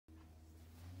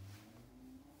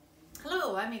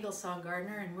Hello, I'm EagleSong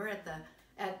Gardener, and we're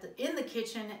in the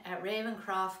kitchen at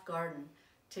Ravenscroft Garden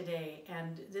today,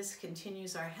 and this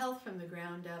continues our health from the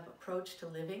ground up approach to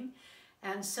living.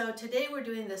 And so today we're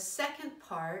doing the second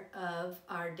part of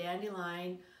our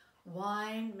Dandelion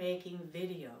wine making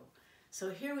video. So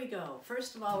here we go.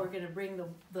 First of all, we're going to bring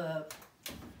the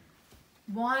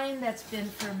wine that's been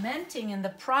fermenting in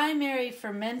the primary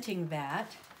fermenting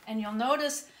vat, and you'll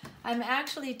notice I'm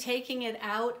actually taking it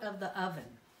out of the oven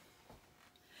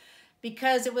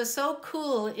because it was so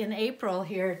cool in April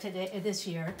here this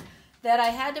year that I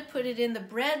had to put it in the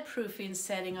bread proofing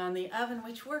setting on the oven,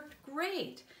 which worked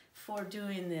great for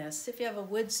doing this. If you have a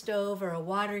wood stove or a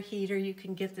water heater, you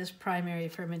can get this primary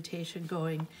fermentation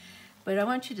going. But I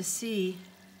want you to see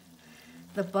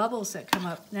the bubbles that come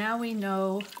up. Now we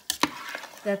know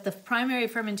that the primary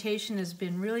fermentation has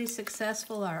been really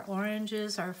successful. Our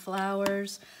oranges, our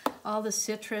flowers, all the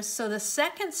citrus. So the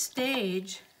second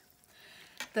stage,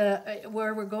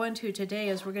 where we're going to today,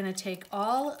 is we're going to take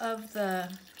all of the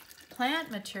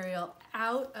plant material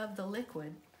out of the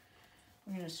liquid.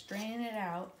 We're going to strain it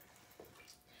out,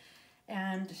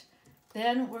 and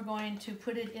then we're going to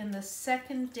put it in the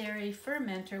secondary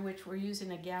fermenter, which we're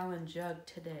using a gallon jug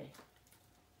today.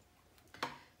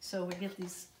 So we get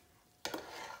these.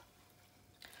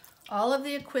 All of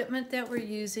the equipment that we're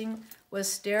using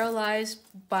was sterilized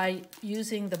by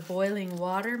using the boiling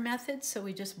water method. So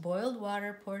we just boiled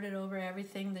water, poured it over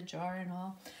everything, the jar and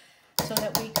all, so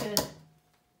that we could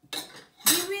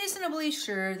be reasonably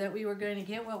sure that we were going to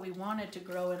get what we wanted to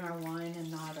grow in our wine and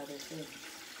not other things.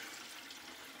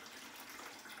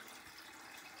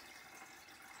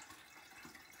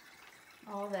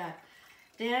 All that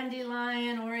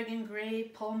dandelion, Oregon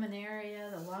grape,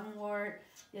 pulmonaria, the lungwort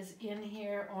is in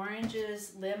here,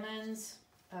 oranges, lemons.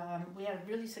 We had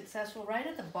really successful. Right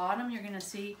at the bottom, you're going to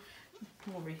see,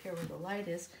 over here where the light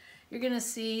is, you're going to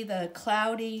see the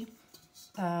cloudy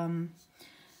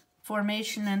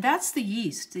formation, and that's the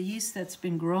yeast that's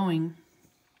been growing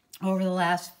over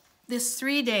this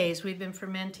 3 days. We've been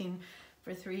fermenting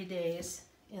for 3 days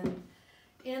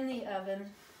in the oven.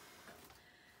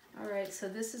 All right, so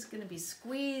this is going to be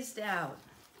squeezed out.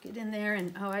 Get in there,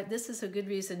 and this is a good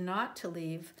reason not to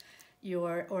leave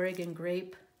your Oregon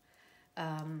grape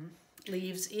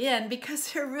leaves in,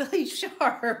 because they're really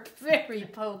sharp, very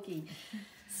pokey.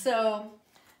 So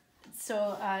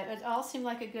it all seemed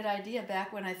like a good idea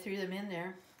back when I threw them in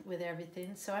there with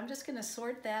everything. So I'm just going to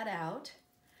sort that out.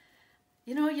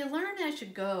 You know, you learn as you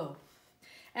go.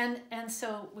 And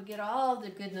so we get all the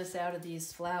goodness out of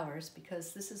these flowers,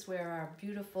 because this is where our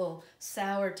beautiful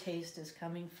sour taste is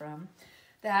coming from.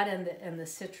 That and the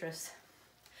citrus.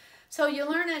 So you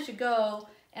learn as you go.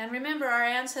 And remember, our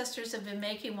ancestors have been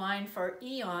making wine for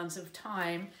eons of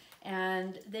time,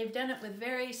 and they've done it with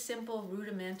very simple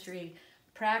rudimentary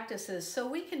practices. So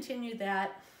we continue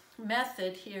that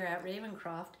method here at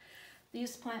Ravenscroft.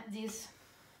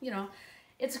 You know,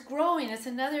 it's growing. It's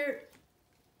another,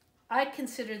 I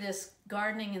consider this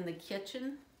gardening in the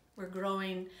kitchen. We're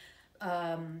growing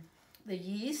the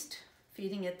yeast,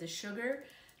 feeding it the sugar.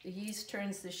 The yeast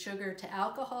turns the sugar to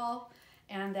alcohol,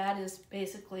 and that is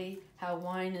basically how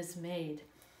wine is made.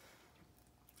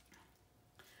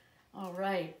 All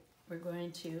right, we're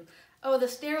going to, the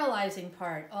sterilizing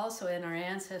part also in our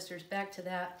ancestors, back to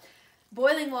that.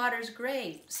 Boiling water is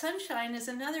great. Sunshine is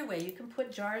another way. You can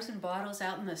put jars and bottles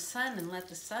out in the sun and let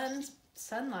the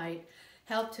sunlight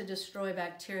help to destroy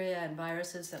bacteria and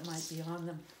viruses that might be on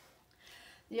them.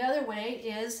 The other way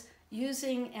is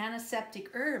using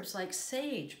antiseptic herbs like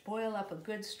sage. Boil up a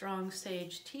good strong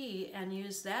sage tea and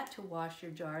use that to wash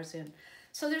your jars in.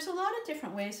 So there's a lot of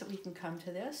different ways that we can come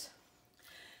to this.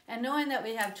 And knowing that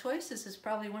we have choices is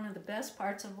probably one of the best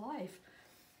parts of life.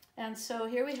 And so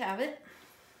here we have it.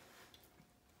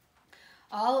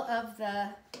 All of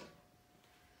the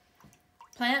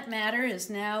plant matter is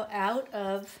now out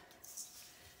of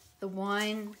the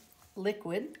wine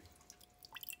liquid.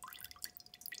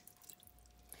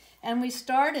 And we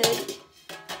started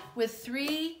with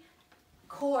 3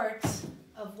 quarts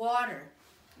of water.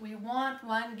 We want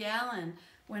 1 gallon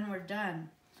when we're done.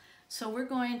 So we're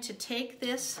going to take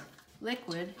this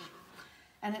liquid,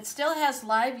 and it still has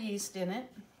live yeast in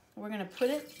it. We're going to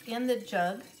put it in the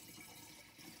jug.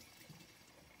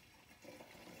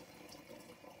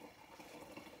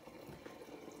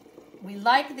 We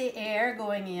like the air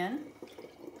going in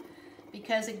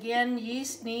because, again,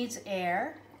 yeast needs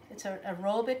air. It's an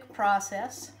aerobic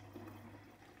process.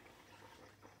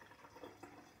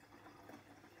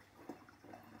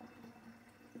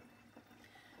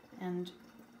 And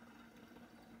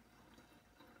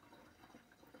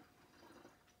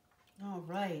all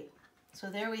right, So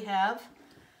there we have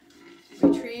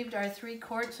retrieved our 3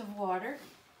 quarts of water,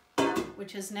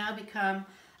 which has now become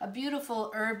a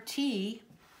beautiful herb tea.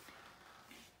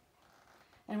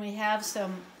 And we have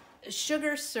some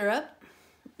sugar syrup.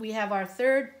 We have our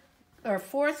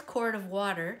 4th quart of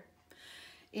water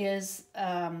is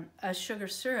a sugar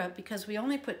syrup, because we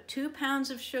only put 2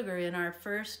 pounds of sugar in our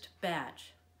first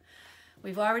batch.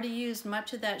 We've already used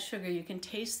much of that sugar. You can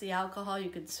taste the alcohol,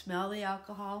 you can smell the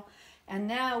alcohol. And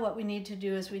now what we need to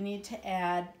do is we need to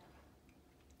add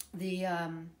the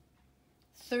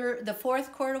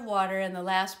 4th quart of water and the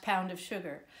last pound of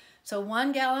sugar. So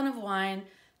 1 gallon of wine,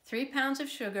 3 pounds of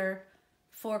sugar,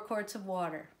 4 quarts of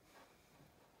water.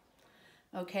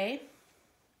 Okay?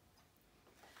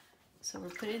 So we're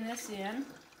putting this in.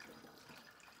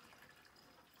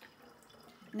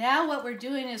 Now what we're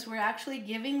doing is we're actually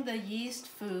giving the yeast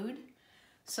food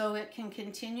so it can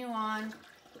continue on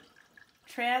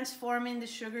transforming the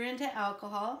sugar into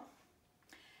alcohol.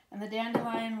 And the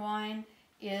dandelion wine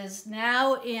is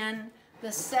now in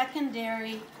the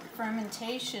secondary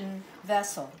fermentation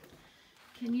vessel.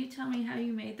 Can you tell me how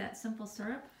you made that simple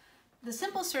syrup? The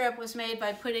simple syrup was made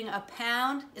by putting a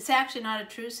pound, it's actually not a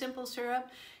true simple syrup,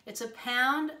 it's a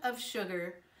pound of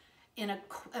sugar in a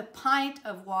pint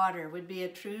of water would be a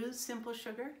true simple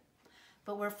sugar.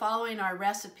 But we're following our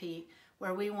recipe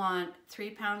where we want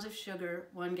 3 pounds of sugar,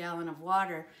 1 gallon of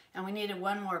water, and we needed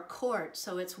 1 more quart,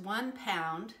 so it's 1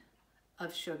 pound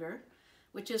of sugar,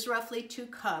 which is roughly 2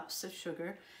 cups of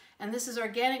sugar. And this is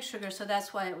organic sugar, so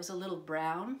that's why it was a little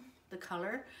brown, the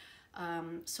color.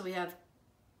 So we have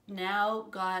now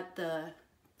got the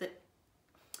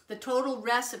total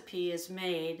recipe is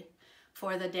made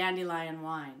for the dandelion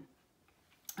wine.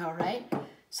 All right,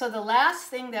 so the last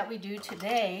thing that we do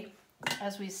today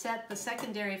as we set the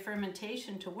secondary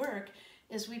fermentation to work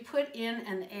is we put in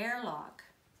an airlock.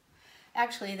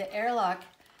 Actually, the airlock,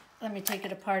 let me take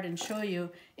it apart and show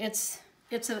you. It's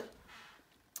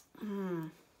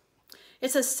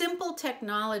a simple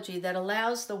technology that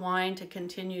allows the wine to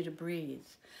continue to breathe.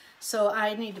 So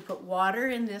I need to put water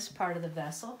in this part of the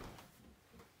vessel.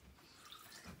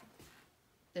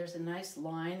 There's a nice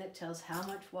line that tells how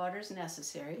much water is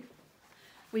necessary.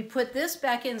 We put this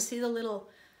back in, see the little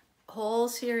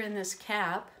holes here in this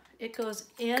cap? It goes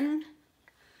in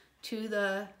to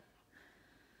the,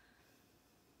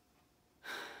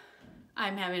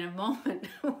 I'm having a moment.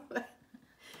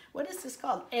 What is this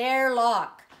called?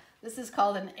 Airlock. This is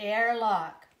called an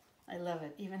airlock. I love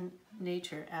it. Even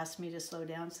nature asks me to slow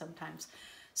down sometimes.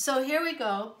 So here we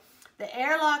go. The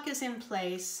airlock is in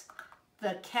place.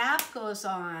 The cap goes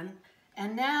on.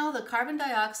 And now the carbon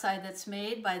dioxide that's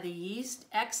made by the yeast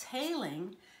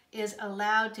exhaling is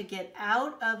allowed to get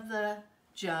out of the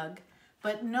jug,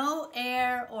 but no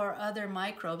air or other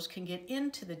microbes can get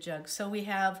into the jug. So we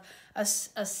have a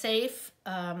safe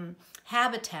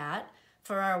habitat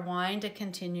for our wine to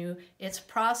continue its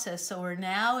process. So we're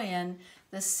now in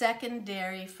the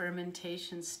secondary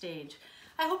fermentation stage.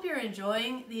 I hope you're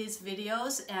enjoying these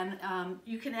videos, and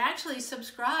you can actually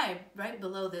subscribe right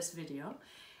below this video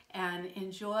and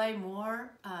enjoy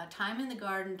more time in the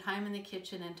garden, time in the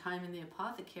kitchen, and time in the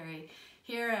apothecary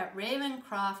here at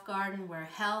Ravencroft Garden, where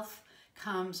health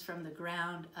comes from the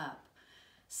ground up.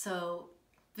 So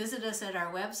visit us at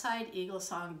our website,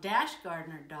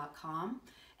 EagleSong-gardener.com,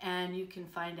 and you can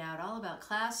find out all about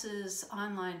classes,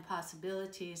 online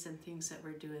possibilities, and things that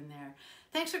we're doing there.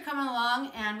 Thanks for coming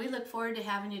along, and we look forward to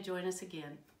having you join us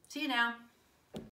again. See you now.